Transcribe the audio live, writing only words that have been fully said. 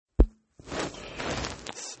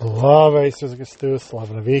Slava Jesus Christus,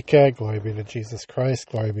 Slava Navika, glory be to Jesus Christ,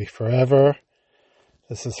 glory be forever.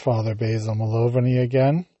 This is Father Basil Malovany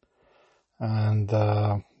again, and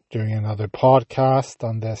doing another podcast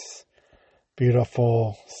on this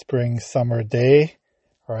beautiful spring-summer day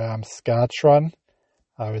where I am, Saskatchewan.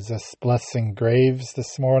 I was just blessing graves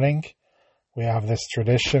this morning. We have this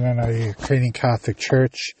tradition in our Ukrainian Catholic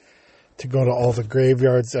Church to go to all the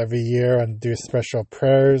graveyards every year and do special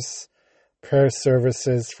prayer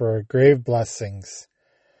services for grave blessings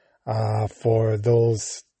for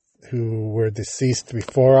those who were deceased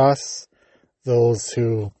before us, those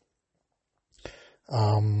who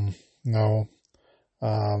are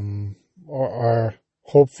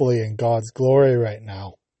hopefully in God's glory right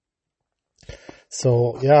now.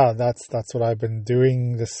 So yeah, that's what I've been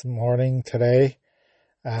doing this morning today,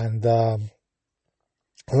 and a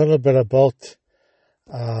little bit about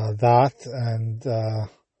that, and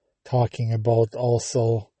talking about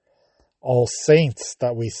also All Saints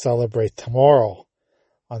that we celebrate tomorrow.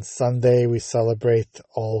 On Sunday we celebrate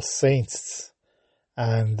All Saints,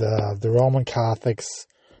 and the Roman Catholics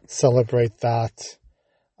celebrate that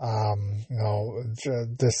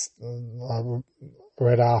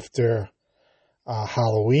right after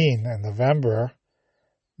Halloween in November,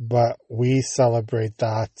 but we celebrate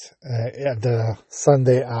that the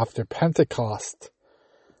Sunday after Pentecost,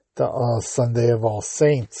 the Sunday of All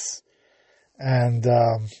Saints. And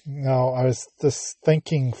I was just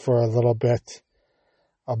thinking for a little bit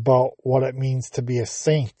about what it means to be a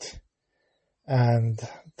saint, and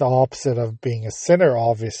the opposite of being a sinner,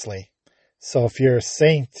 obviously. So if you're a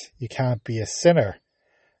saint, you can't be a sinner.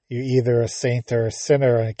 You're either a saint or a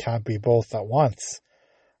sinner, and it can't be both at once.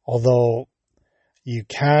 Although you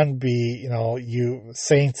can be,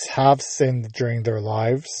 saints have sinned during their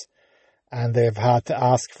lives, and they've had to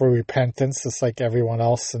ask for repentance, just like everyone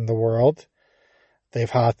else in the world. They've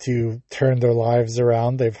had to turn their lives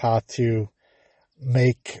around. They've had to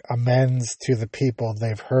make amends to the people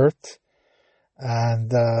they've hurt. And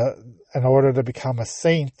in order to become a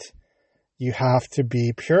saint, you have to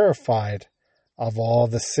be purified of all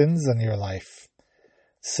the sins in your life.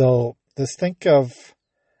 So just think of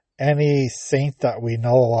any saint that we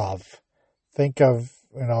know of. Think of,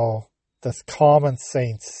 the common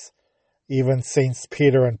saints, even Saints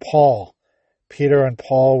Peter and Paul. Peter and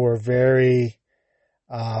Paul were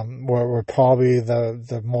were probably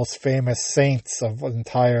the most famous saints of the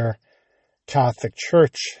entire Catholic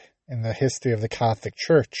Church in the history of the Catholic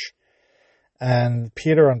Church. And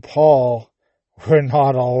Peter and Paul were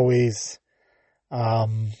not always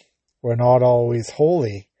holy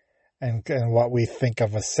and what we think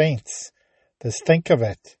of as saints. Just think of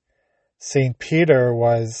it. Saint Peter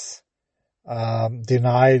was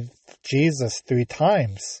denied Jesus 3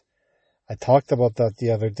 times. I talked about that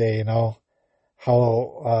the other day,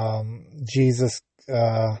 how Jesus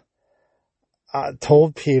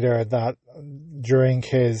told Peter that during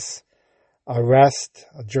his arrest,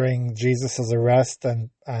 during Jesus' arrest and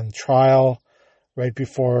trial, right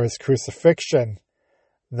before his crucifixion,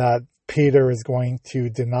 that Peter is going to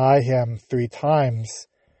deny him 3 times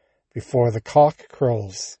before the cock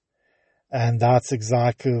crows. And that's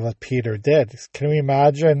exactly what Peter did. Can we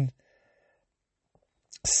imagine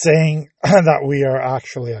saying that we are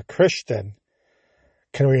actually a Christian?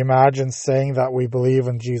 Can we imagine saying that we believe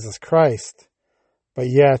in Jesus Christ, but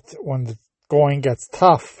yet when the going gets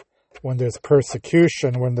tough, when there's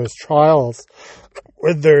persecution, when there's trials,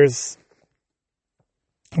 when there's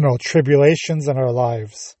tribulations in our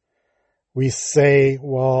lives, we say,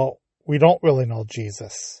 well, we don't really know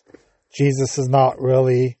Jesus. Jesus is not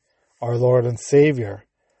really our Lord and Savior.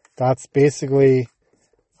 That's basically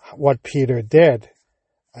what Peter did.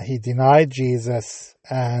 He denied Jesus,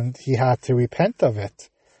 and he had to repent of it.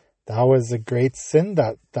 That was a great sin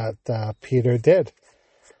that Peter did.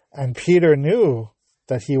 And Peter knew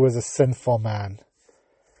that he was a sinful man.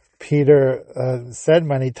 Peter said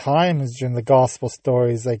many times during the gospel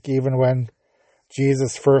stories, like even when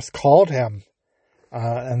Jesus first called him,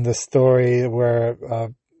 in the story where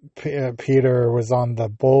Peter was on the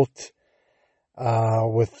boat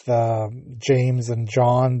with James and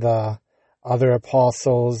John, the other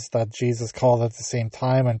apostles that Jesus called at the same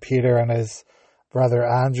time, and Peter and his brother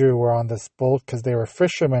Andrew were on this boat because they were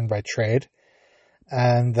fishermen by trade.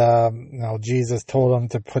 And Jesus told them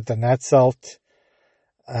to put the nets out,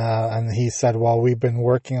 and he said, well, we've been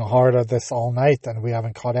working hard at this all night and we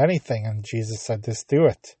haven't caught anything. And Jesus said, just do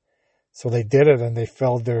it. So they did it, and they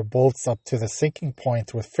filled their boats up to the sinking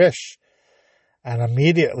point with fish. And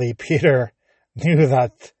immediately Peter knew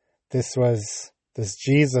that this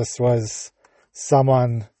Jesus was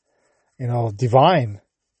someone, divine,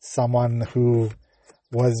 someone who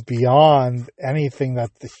was beyond anything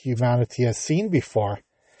that the humanity has seen before.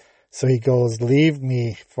 So he goes, "Leave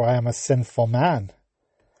me, for I am a sinful man."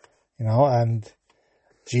 And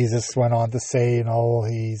Jesus went on to say,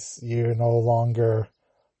 you're no longer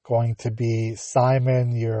going to be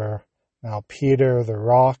Simon, you're now Peter, the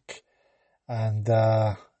rock, and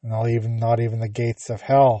not even the gates of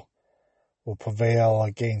hell will prevail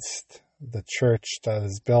against the church that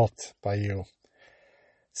is built by you.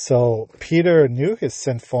 So Peter knew his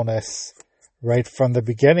sinfulness right from the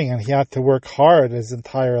beginning, and he had to work hard his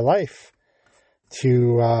entire life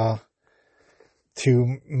to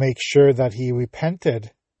make sure that he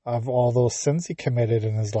repented of all those sins he committed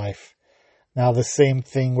in his life. Now, the same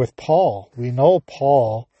thing with Paul. We know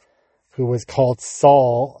Paul, who was called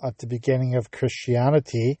Saul at the beginning of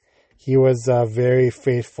Christianity, he was a very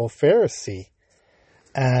faithful Pharisee.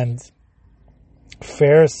 And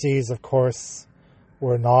Pharisees, of course,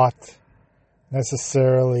 were not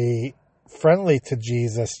necessarily friendly to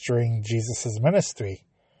Jesus during Jesus' ministry.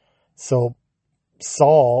 So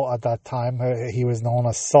Saul, at that time, he was known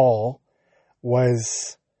as Saul,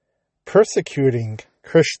 was persecuting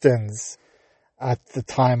Christians at the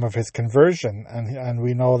time of his conversion. And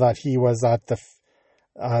we know that he was at the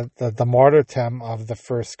martyrdom of the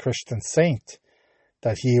first Christian saint,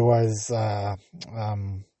 that he was,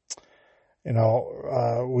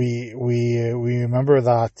 we remember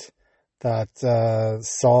that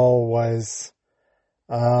Saul was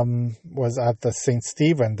at the Saint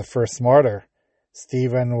Stephen, the first martyr.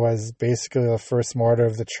 Stephen was basically the first martyr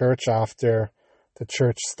of the church after the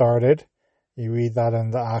church started. You read that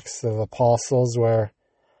in the Acts of the Apostles, where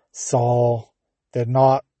Saul did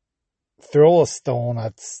not throw a stone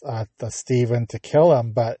at Stephen to kill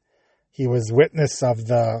him, but he was witness of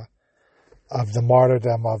the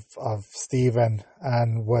martyrdom of Stephen,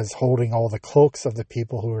 and was holding all the cloaks of the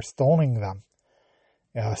people who were stoning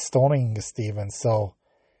Stephen. So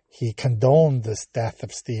he condoned this death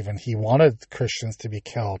of Stephen. He wanted Christians to be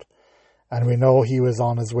killed. And we know he was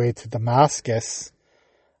on his way to Damascus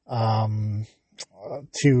to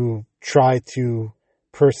try to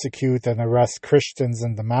persecute and arrest Christians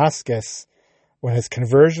in Damascus when his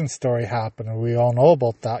conversion story happened. And we all know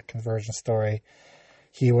about that conversion story.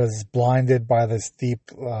 He was blinded by this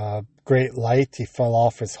deep, great light. He fell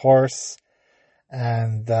off his horse,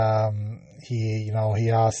 and he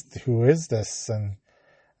asked, "Who is this?" And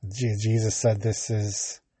Jesus said, "This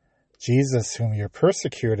is Jesus whom you're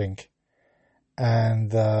persecuting."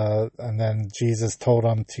 And then Jesus told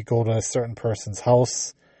him to go to a certain person's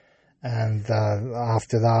house. And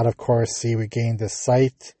after that, of course, he regained his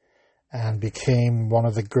sight and became one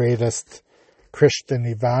of the greatest Christian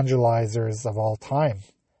evangelizers of all time,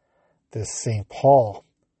 this St. Paul.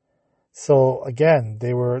 So again,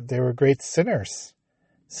 they were great sinners.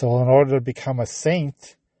 So in order to become a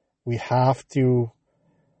saint, we have to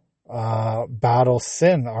battle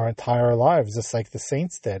sin our entire lives, just like the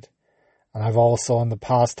saints did. And I've also in the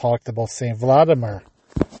past talked about St. Vladimir,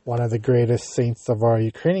 one of the greatest saints of our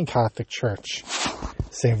Ukrainian Catholic Church.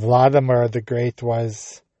 St. Vladimir the Great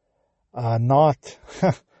was not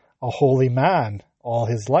a holy man all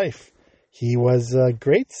his life. He was a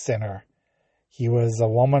great sinner. He was a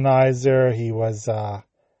womanizer. He was a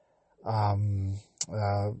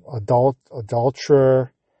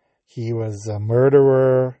adulterer. He was a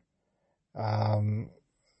murderer.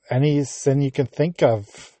 Any sin you can think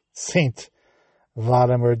of, Saint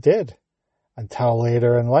Vladimir did, until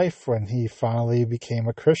later in life when he finally became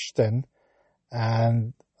a Christian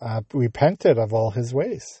and repented of all his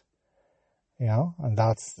ways. And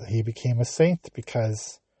he became a saint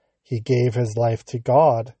because he gave his life to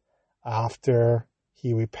God after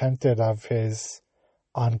he repented of his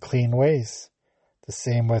unclean ways. The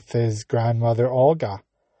same with his grandmother Olga.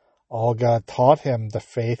 Olga taught him the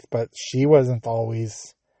faith, but she wasn't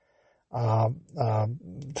always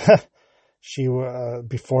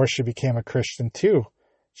before she became a Christian too.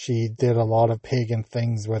 She did a lot of pagan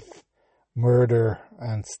things with murder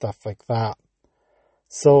and stuff like that.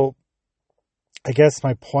 So I guess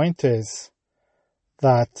my point is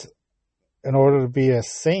that in order to be a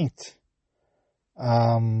saint,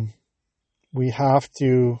 we have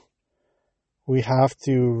to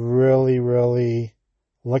really, really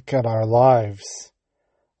look at our lives,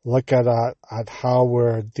 look at how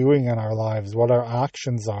we're doing in our lives, what our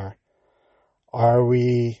actions are. Are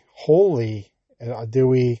we holy? Do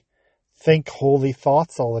we think holy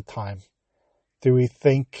thoughts all the time? Do we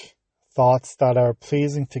think thoughts that are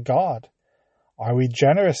pleasing to God? Are we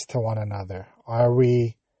generous to one another? Are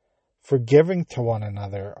we forgiving to one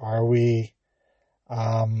another? Are we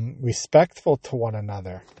respectful to one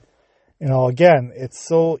another? Again, it's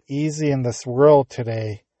so easy in this world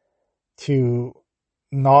today to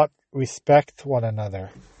not respect one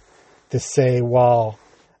another, to say, well,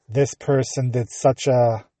 this person did such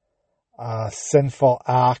a sinful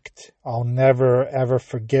act. I'll never ever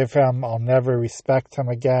forgive him. I'll never respect him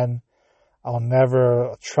again. I'll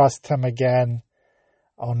never trust him again.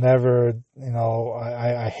 I'll never,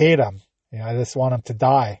 I hate him. I just want him to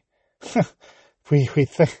die. we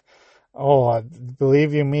think,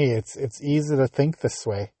 believe you me, it's easy to think this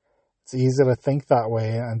way. It's easy to think that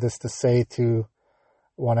way, and just to say to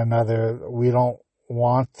one another, we don't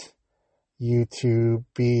want you to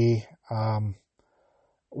be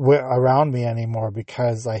around me anymore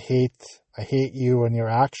because I hate you and your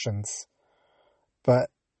actions. But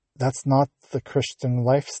that's not the Christian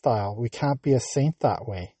lifestyle. We can't be a saint that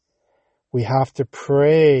way. We have to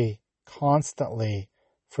pray constantly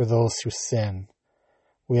for those who sin.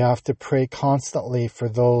 We have to pray constantly for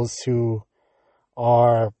those who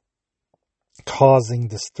are causing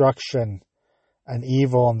destruction and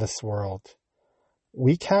evil in this world.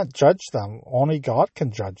 We can't judge them. Only God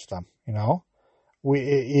can judge them,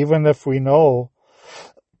 even if we know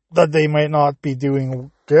that they might not be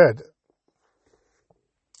doing good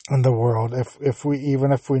in the world, if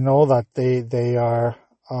we know that they are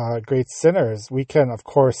great sinners, we can of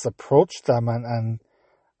course approach them and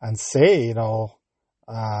say,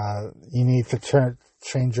 you need to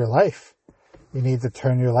change your life. You need to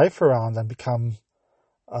turn your life around and become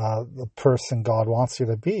the person God wants you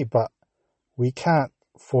to be. But we can't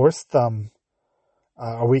force them,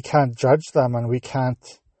 or we can't judge them, and we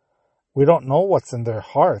don't know what's in their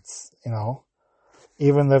hearts,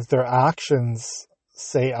 even if their actions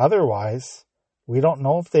say otherwise. We don't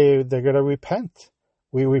know if they're going to repent.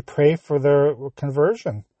 We pray for their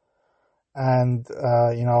conversion. And,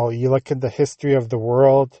 you look at the history of the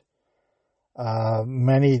world,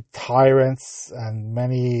 many tyrants and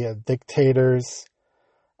many dictators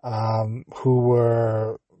who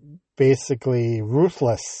were basically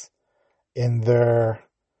ruthless in their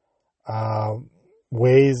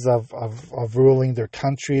ways of ruling their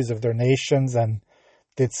countries, of their nations, and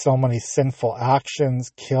did so many sinful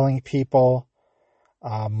actions, killing people,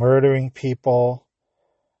 murdering people.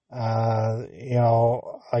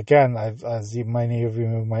 Again, many of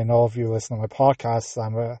you might know if you listen to my podcasts,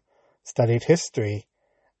 I'm studied history,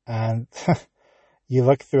 and you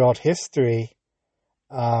look throughout history,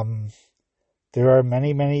 there are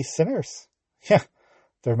many, many sinners. Yeah,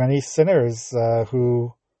 there are many sinners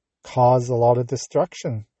who cause a lot of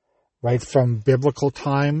destruction, right from biblical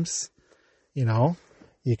times.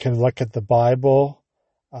 You can look at the Bible,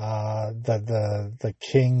 the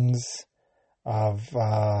kings of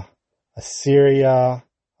Assyria,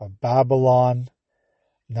 of Babylon,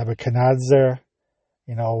 Nebuchadnezzar,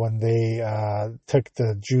 when they took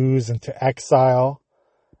the Jews into exile,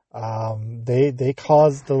 they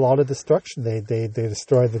caused a lot of destruction. They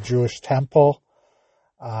destroyed the Jewish temple.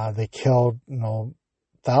 They killed,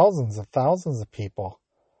 thousands of people.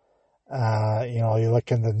 You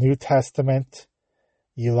look in the New Testament,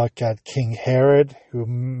 you look at King Herod, who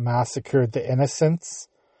massacred the innocents.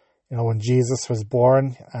 When Jesus was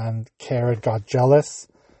born, and Herod got jealous,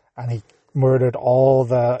 and he murdered all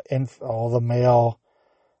the male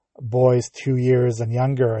boys 2 years and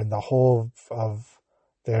younger in the whole of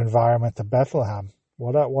the environment of Bethlehem.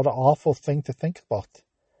 What an awful thing to think about.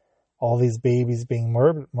 All these babies being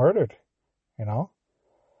murdered,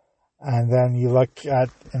 And then you look at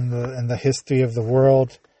in the history of the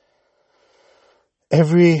world,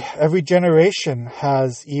 every generation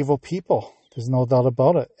has evil people. There's no doubt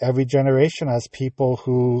about it. Every generation has people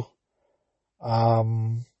who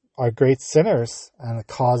are great sinners and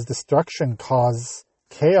cause destruction, cause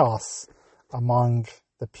chaos among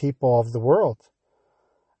the people of the world.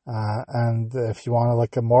 And if you want to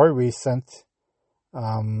look at more recent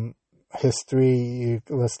history,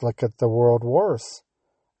 let's look at the world wars.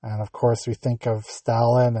 And of course, we think of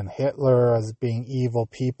Stalin and Hitler as being evil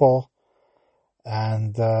people.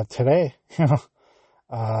 And today,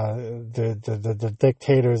 the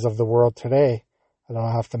dictators of the world today, I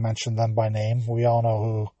don't have to mention them by name. We all know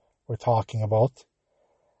who we're talking about.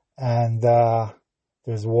 And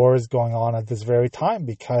there's wars going on at this very time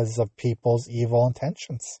because of people's evil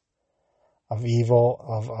intentions, of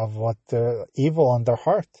what the evil in their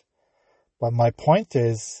heart. But my point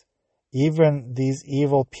is, even these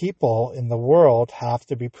evil people in the world have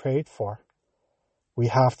to be prayed for. We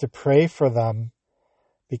have to pray for them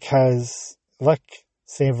because, look,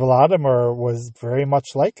 Saint Vladimir was very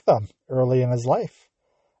much like them early in his life,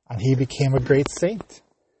 and he became a great saint.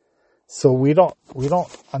 So we don't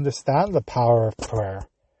understand the power of prayer.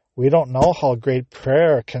 We don't know how great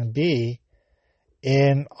prayer can be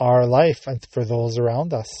in our life and for those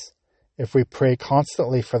around us if we pray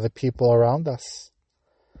constantly for the people around us.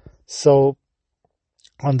 So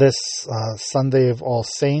on this Sunday of All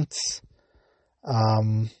Saints,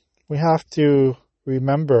 we have to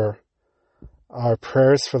remember our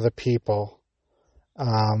prayers for the people.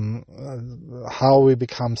 How we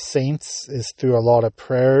become saints is through a lot of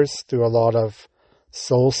prayers, through a lot of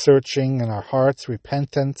soul searching in our hearts,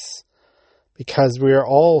 repentance, because we are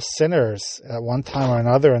all sinners at one time or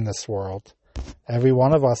another in this world. Every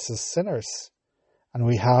one of us is sinners, and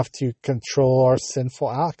we have to control our sinful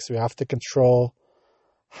acts. We have to control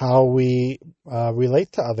how we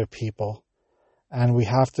relate to other people, and we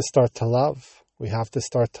have to start to love. We have to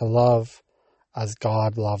start to love as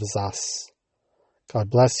God loves us. God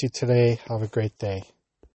bless you today. Have a great day.